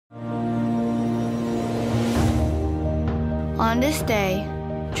On this day,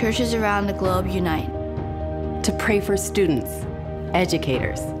 churches around the globe unite to pray for students,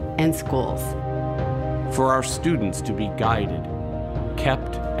 educators, and schools. For our students to be guided,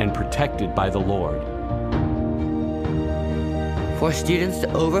 kept, and protected by the Lord. For students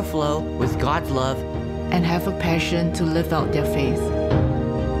to overflow with God's love and have a passion to live out their faith.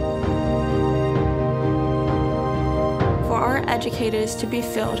 For our educators to be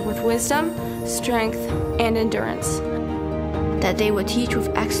filled with wisdom, strength, and endurance. That they would teach with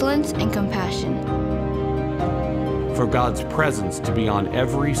excellence and compassion. For God's presence to be on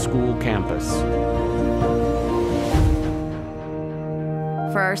every school campus.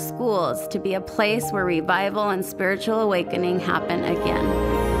 For our schools to be a place where revival and spiritual awakening happen again.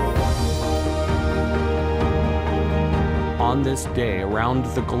 On this day around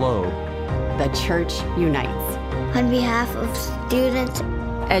the globe, the church unites. On behalf of students,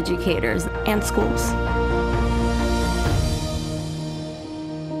 educators, and schools.